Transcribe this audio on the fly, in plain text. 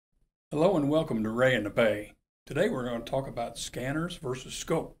Hello and welcome to Ray in the Bay. Today we're going to talk about scanners versus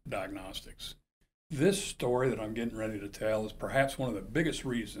scope diagnostics. This story that I'm getting ready to tell is perhaps one of the biggest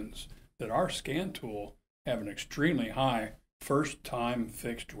reasons that our scan tool have an extremely high first-time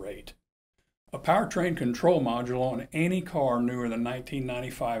fixed rate. A powertrain control module on any car newer than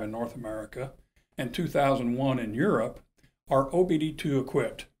 1995 in North America and 2001 in Europe are OBD2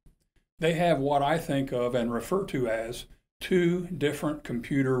 equipped. They have what I think of and refer to as two different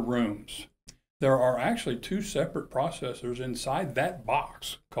computer rooms. There are actually two separate processors inside that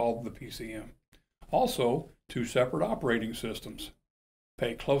box called the PCM. Also, two separate operating systems.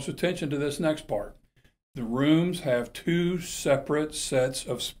 Pay close attention to this next part. The rooms have two separate sets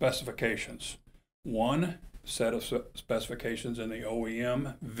of specifications. One set of specifications in the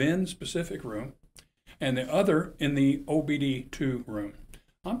OEM VIN specific room and the other in the OBD2 room.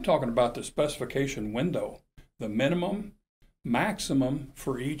 I'm talking about the specification window, the minimum maximum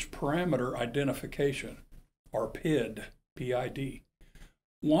for each parameter identification, or PID, P-I-D.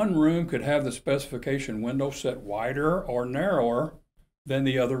 One room could have the specification window set wider or narrower than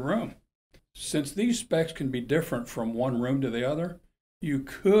the other room. Since these specs can be different from one room to the other, you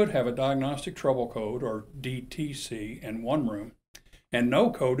could have a diagnostic trouble code, or DTC, in one room and no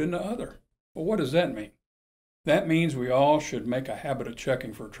code in the other. Well, what does that mean? That means we all should make a habit of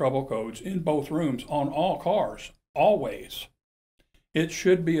checking for trouble codes in both rooms on all cars, always. It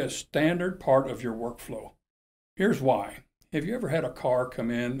should be a standard part of your workflow. Here's why. Have you ever had a car come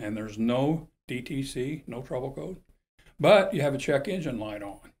in and there's no DTC, no trouble code, but you have a check engine light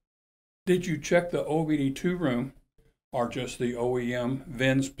on? Did you check the OBD2 room or just the OEM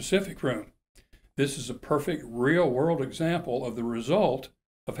VIN specific room? This is a perfect real-world example of the result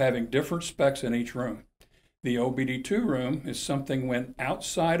of having different specs in each room. The OBD2 room is something went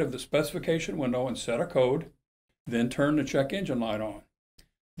outside of the specification window and set a code, then turn the check engine light on.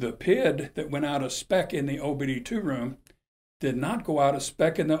 The PID that went out of spec in the OBD2 room did not go out of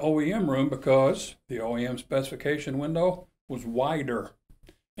spec in the OEM room because the OEM specification window was wider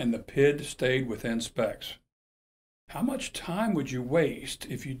and the PID stayed within specs. How much time would you waste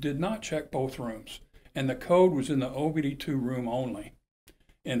if you did not check both rooms and the code was in the OBD2 room only?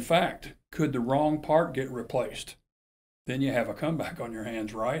 In fact, could the wrong part get replaced? Then you have a comeback on your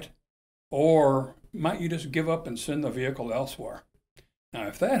hands, right? Or might you just give up and send the vehicle elsewhere? Now,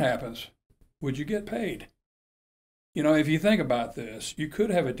 if that happens, would you get paid? You know, if you think about this, you could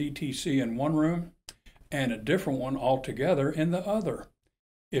have a DTC in one room and a different one altogether in the other.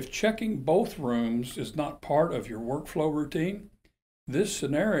 If checking both rooms is not part of your workflow routine, this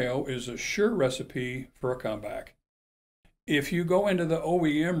scenario is a sure recipe for a comeback. If you go into the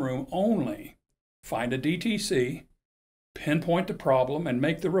OEM room only, find a DTC, pinpoint the problem, and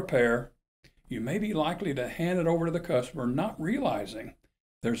make the repair, you may be likely to hand it over to the customer not realizing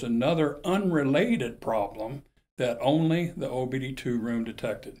there's another unrelated problem that only the OBD2 room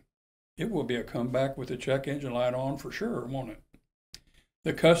detected. It will be a comeback with the check engine light on for sure, won't it?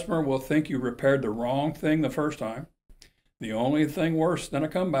 The customer will think you repaired the wrong thing the first time. The only thing worse than a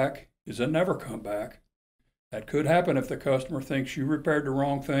comeback is a never comeback. That could happen if the customer thinks you repaired the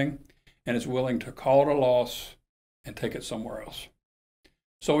wrong thing and is willing to call it a loss and take it somewhere else.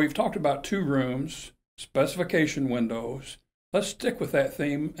 So we've talked about two rooms, specification windows. Let's stick with that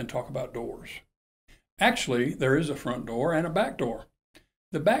theme and talk about doors. Actually, there is a front door and a back door.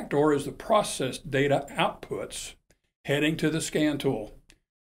 The back door is the processed data outputs heading to the scan tool.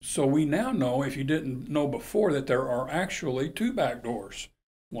 So we now know, if you didn't know before, that there are actually two back doors.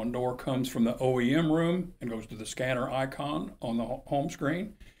 One door comes from the OEM room and goes to the scanner icon on the home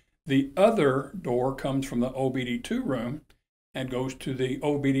screen. The other door comes from the OBD2 room and goes to the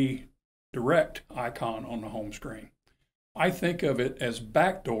OBD Direct icon on the home screen. I think of it as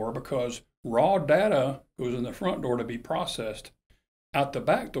back door because raw data goes in the front door to be processed out the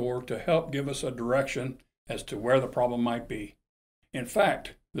back door to help give us a direction as to where the problem might be. In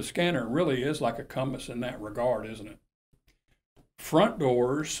fact, the scanner really is like a compass in that regard, isn't it? Front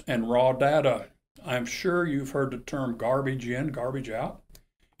doors and raw data. I'm sure you've heard the term garbage in, garbage out.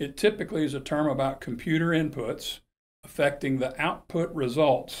 It typically is a term about computer inputs affecting the output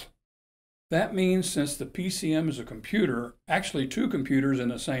results. That means since the PCM is a computer, actually two computers in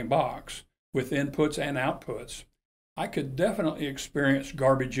the same box with inputs and outputs, I could definitely experience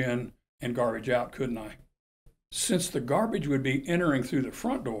garbage in and garbage out, couldn't I? Since the garbage would be entering through the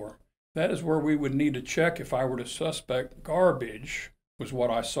front door, that is where we would need to check if I were to suspect garbage was what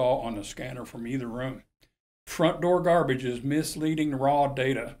I saw on the scanner from either room. Front door garbage is misleading raw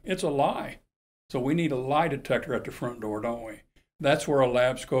data. It's a lie. So we need a lie detector at the front door, don't we? That's where a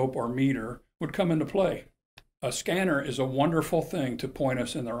lab scope or meter would come into play. A scanner is a wonderful thing to point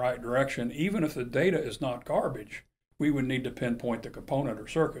us in the right direction. Even if the data is not garbage, we would need to pinpoint the component or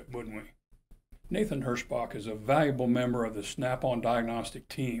circuit, wouldn't we? Nathan Hirschbach is a valuable member of the Snap-on Diagnostic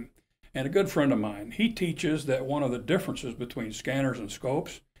team and a good friend of mine. He teaches that one of the differences between scanners and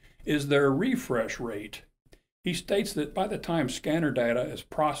scopes is their refresh rate. He states that by the time scanner data is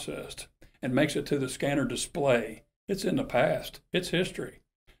processed and makes it to the scanner display, it's in the past, it's history.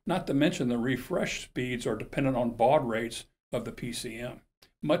 Not to mention the refresh speeds are dependent on baud rates of the PCM,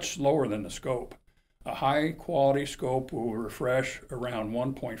 much slower than the scope. A high quality scope will refresh around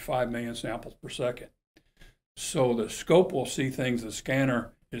 1.5 million samples per second. So the scope will see things the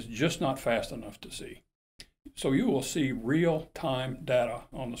scanner is just not fast enough to see. So you will see real-time data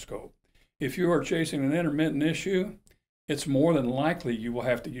on the scope. If you are chasing an intermittent issue, it's more than likely you will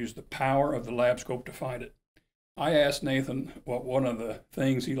have to use the power of the lab scope to find it. I asked Nathan what one of the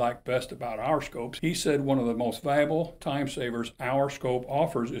things he liked best about our scopes. He said one of the most valuable time savers our scope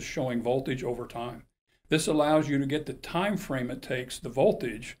offers is showing voltage over time. This allows you to get the time frame it takes the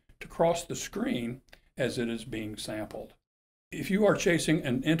voltage to cross the screen as it is being sampled. If you are chasing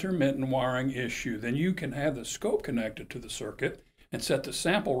an intermittent wiring issue, then you can have the scope connected to the circuit and set the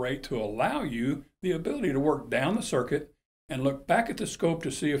sample rate to allow you the ability to work down the circuit and look back at the scope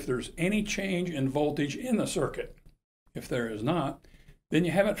to see if there's any change in voltage in the circuit. If there is not, then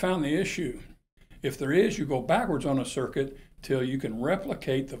you haven't found the issue. If there is, you go backwards on a circuit till you can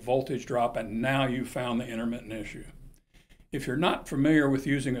replicate the voltage drop, and now you've found the intermittent issue. If you're not familiar with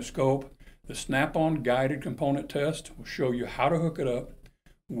using a scope, the Snap-on guided component test will show you how to hook it up,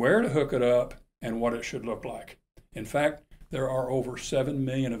 where to hook it up, and what it should look like. In fact, there are over 7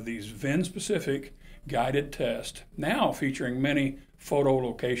 million of these VIN-specific guided tests, now featuring many photo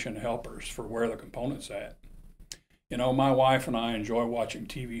location helpers for where the component's at. You know, my wife and I enjoy watching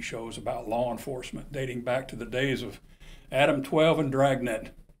TV shows about law enforcement dating back to the days of Adam 12 and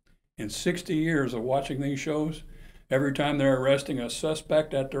Dragnet. In 60 years of watching these shows, every time they're arresting a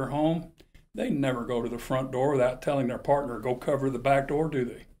suspect at their home, they never go to the front door without telling their partner, go cover the back door, do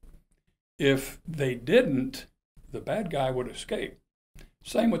they? If they didn't, the bad guy would escape.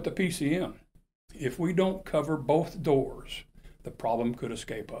 Same with the PCM. If we don't cover both doors, the problem could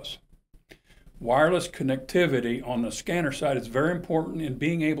escape us. Wireless connectivity on the scanner side is very important in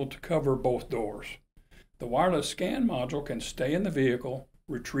being able to cover both doors. The wireless scan module can stay in the vehicle,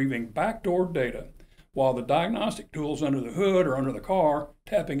 retrieving backdoor data, while the diagnostic tools under the hood or under the car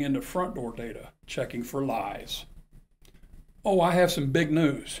tapping into front door data, checking for lies. Oh, I have some big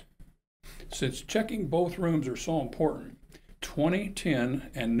news. Since checking both rooms are so important,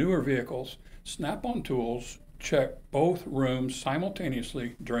 2010 and newer vehicles, Snap-on tools check both rooms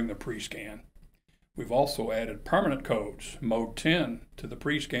simultaneously during the pre-scan. We've also added permanent codes, mode 10, to the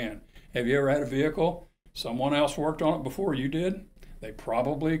pre-scan. Have you ever had a vehicle? Someone else worked on it before you did? They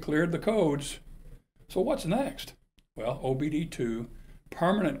probably cleared the codes. So what's next? Well, OBD2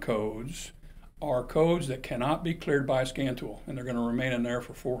 permanent codes are codes that cannot be cleared by a scan tool, and they're going to remain in there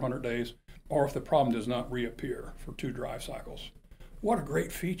for 400 days, or if the problem does not reappear for 2 drive cycles. What a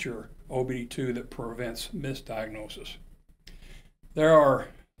great feature, OBD2, that prevents misdiagnosis. There are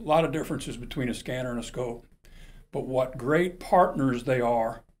a lot of differences between a scanner and a scope, but what great partners they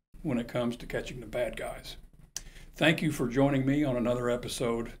are when it comes to catching the bad guys. Thank you for joining me on another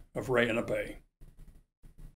episode of Wray in a Bay.